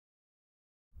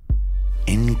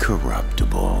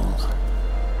incorruptible,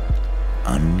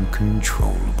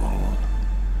 uncontrollable.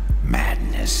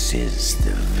 Madness is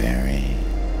the very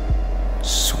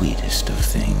sweetest of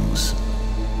things.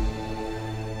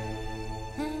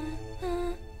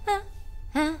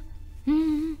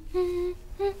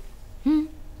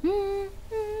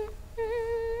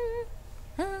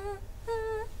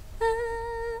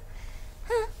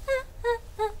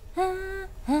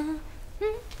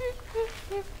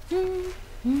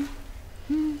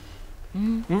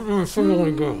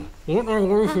 Finally go. Let my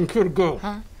wife and kid go.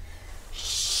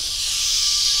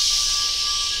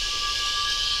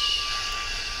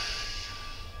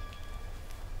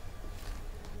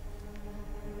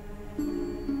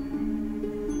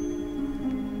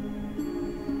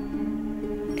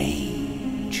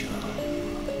 Angel.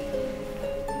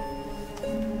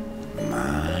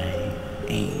 My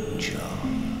angel.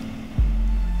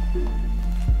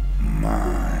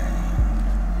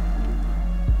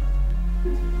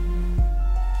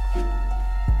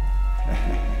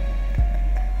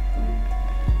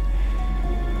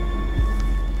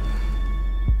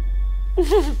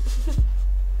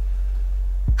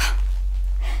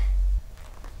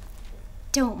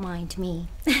 Don't mind me.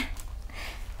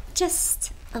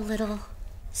 Just a little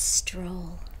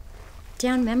stroll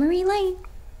down memory lane.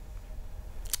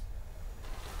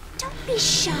 Don't be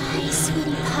shy,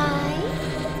 sweetie pie.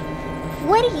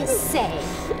 What do you say?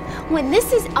 When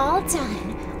this is all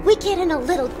done, we get in a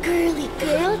little girly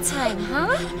girl time,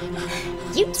 huh?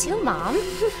 You too, Mom.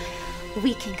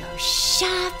 We can go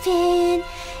shopping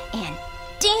and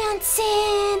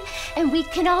dancing, and we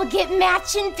can all get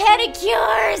matching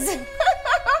pedicures.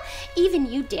 Even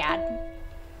you, Dad.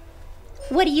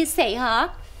 What do you say, huh?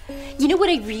 You know what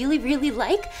I really, really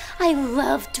like? I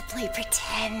love to play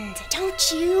pretend,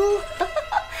 don't you?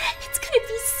 It's gonna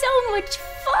be so much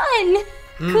fun.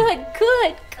 Good,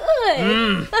 good,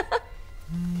 good.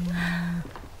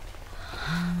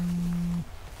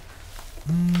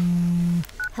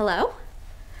 Hello?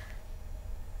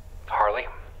 Harley,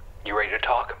 you ready to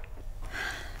talk?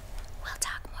 We'll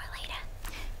talk more later.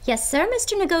 Yes, sir,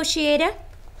 Mr. Negotiator.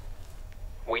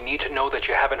 We need to know that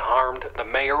you haven't harmed the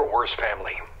mayor or his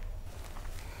family.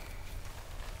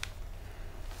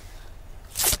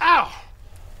 Ow!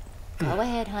 Go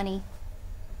ahead, honey.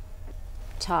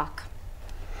 Talk.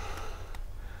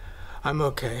 I'm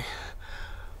okay.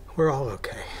 We're all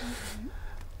okay.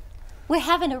 We're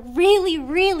having a really,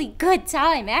 really good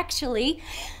time, actually.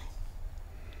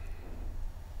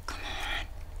 Come on.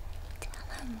 Tell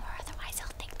him more, otherwise he'll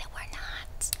think that we're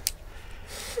not.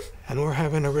 And we're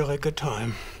having a really good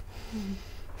time.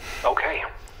 Okay.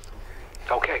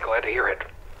 Okay, glad to hear it.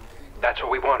 That's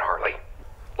what we want, Harley.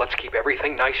 Let's keep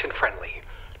everything nice and friendly.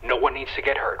 No one needs to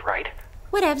get hurt, right?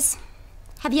 Whatevs.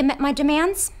 Have you met my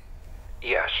demands?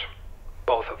 Yes,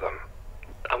 both of them.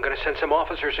 I'm gonna send some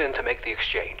officers in to make the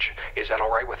exchange. Is that all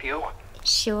right with you?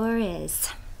 Sure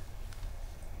is.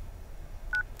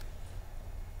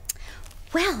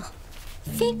 Well,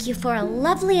 thank you for a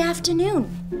lovely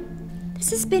afternoon. This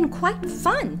has been quite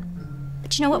fun.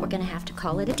 But you know what? We're gonna have to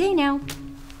call it a day now.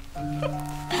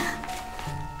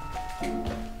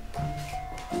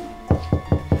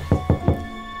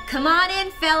 Come on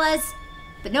in, fellas.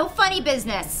 But no funny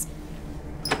business.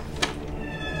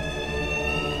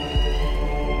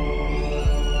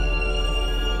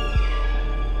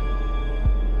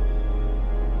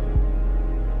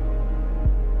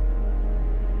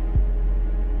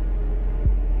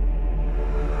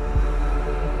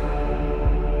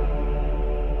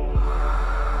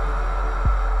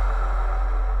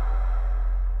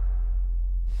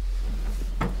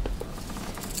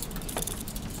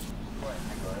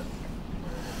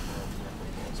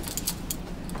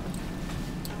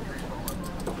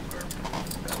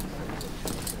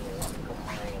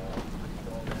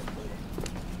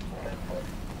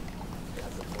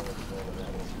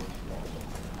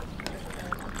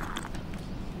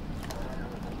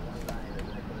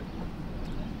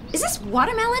 Is this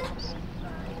watermelon?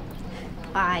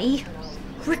 I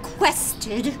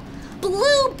requested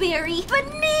blueberry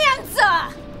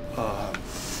bonanza!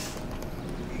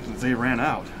 They ran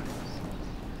out.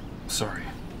 Sorry.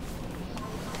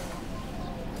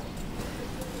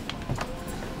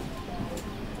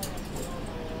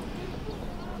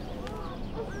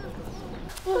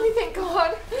 Oh, thank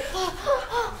God.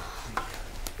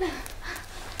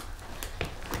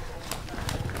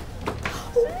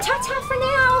 Ta-ta for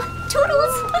now!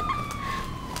 Toodles!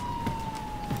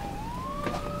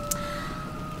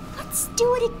 Let's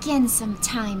do it again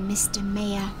sometime, Mr.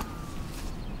 Mayor.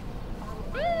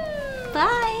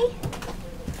 Bye!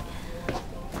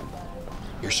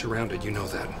 You're surrounded, you know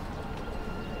that.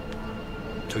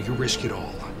 So you risk it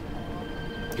all.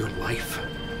 Your life.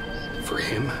 For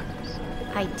him.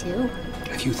 I do.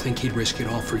 If you think he'd risk it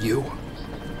all for you,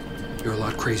 you're a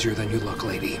lot crazier than you look,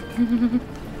 lady.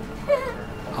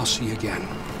 I'll see you again.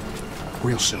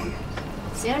 Real soon.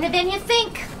 Sooner than you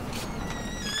think.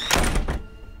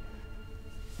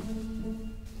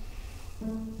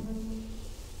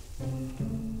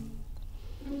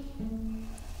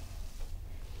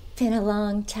 Been a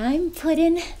long time,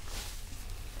 Puddin'.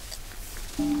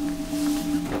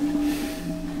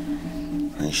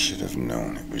 I should have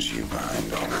known it was you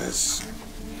behind all this.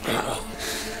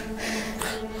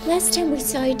 Last time we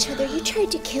saw each other, you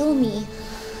tried to kill me.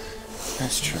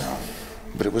 That's true.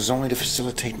 But it was only to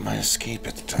facilitate my escape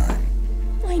at the time.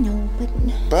 I know, but...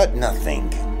 But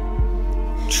nothing.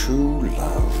 True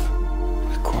love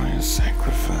requires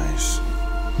sacrifice.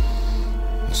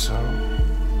 And so,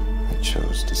 I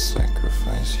chose to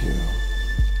sacrifice you.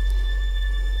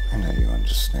 I know you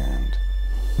understand,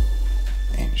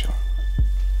 Angel.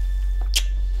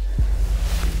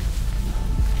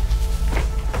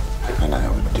 And I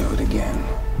would do it again.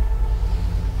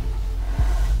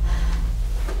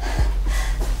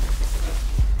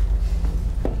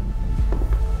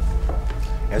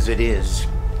 As it is,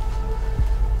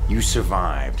 you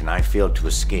survived, and I failed to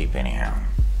escape anyhow.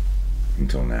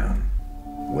 Until now.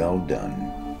 Well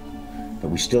done. But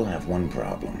we still have one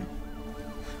problem.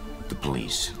 The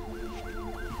police.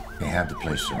 They have the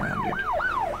place surrounded.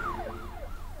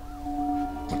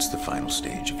 What's the final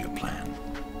stage of your plan?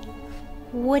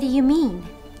 What do you mean?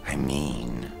 I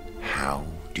mean, how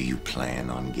do you plan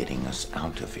on getting us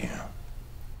out of here?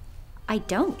 I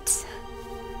don't.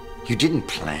 You didn't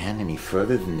plan any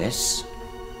further than this?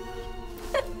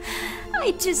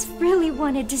 I just really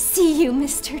wanted to see you,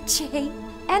 Mr. J.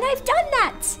 And I've done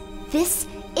that! This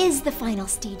is the final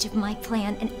stage of my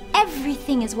plan, and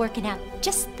everything is working out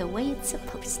just the way it's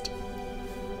supposed to.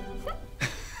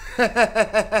 But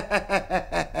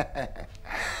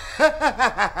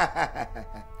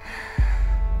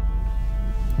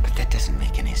that doesn't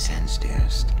make any sense,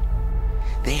 dearest.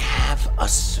 They have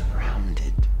us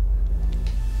surrounded.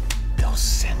 They'll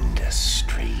send us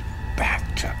straight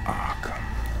back to Arkham.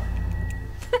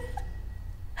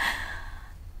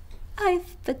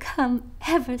 I've become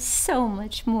ever so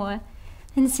much more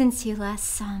than since you last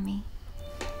saw me.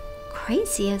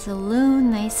 Crazy as a loon,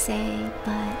 they say,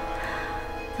 but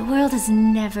the world has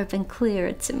never been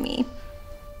clearer to me.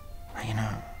 You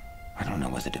know, I don't know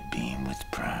whether to beam with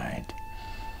pride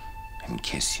and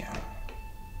kiss you,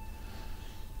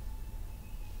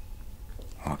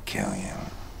 or kill you.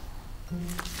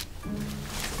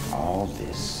 All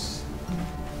this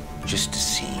just to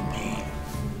see me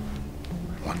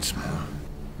once more.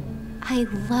 I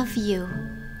love you.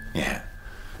 Yeah,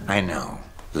 I know.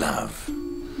 Love.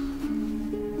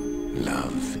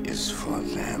 Love is for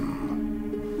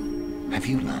them. Have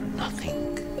you learned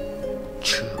nothing?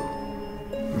 True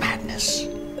madness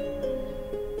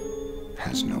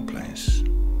has no place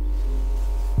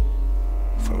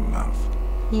for love.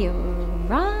 You're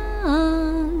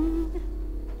wrong.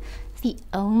 The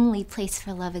only place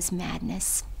for love is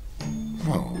madness.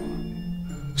 Whoa.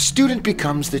 Student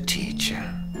becomes the teacher,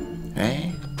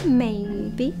 eh?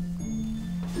 Maybe.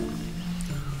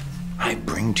 I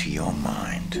bring to your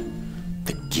mind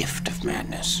the gift of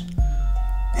madness.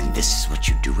 And this is what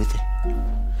you do with it?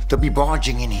 They'll be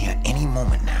barging in here any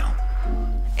moment now.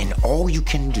 And all you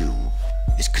can do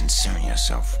is concern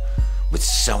yourself with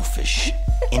selfish,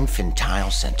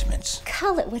 infantile sentiments.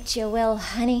 Call it what you will,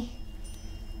 honey.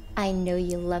 I know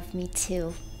you love me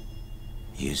too.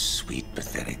 You sweet,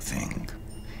 pathetic thing.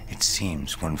 It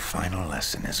seems one final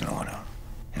lesson is in order.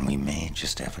 And we may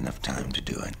just have enough time to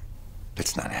do it.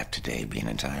 Let's not have today be an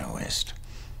entire waste.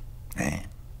 Eh?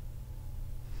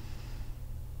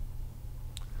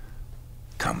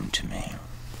 Come to me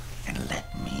and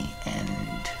let me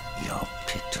end your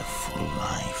pitiful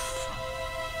life.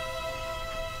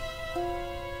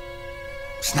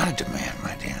 It's not a demand,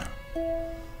 my dear.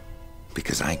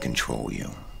 Because I control you.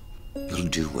 You'll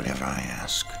do whatever I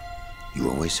ask. You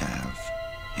always have,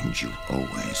 and you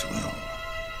always will.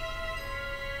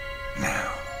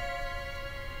 Now.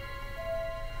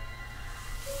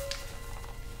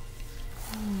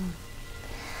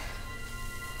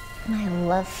 My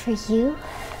love for you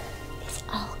is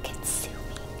all-consuming.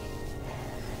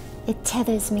 It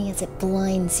tethers me as it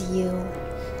blinds you.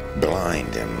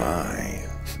 Blind am I.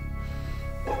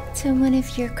 To one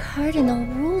of your cardinal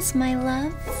rules, my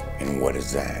love. And what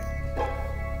is that?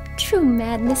 True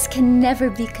madness can never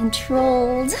be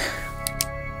controlled.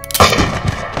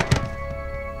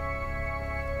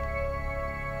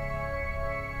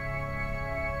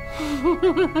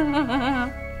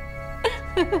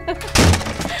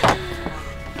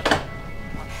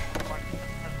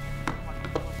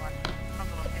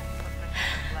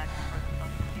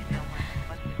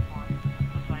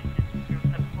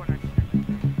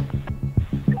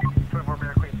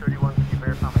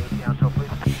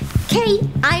 Okay,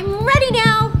 I'm ready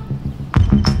now.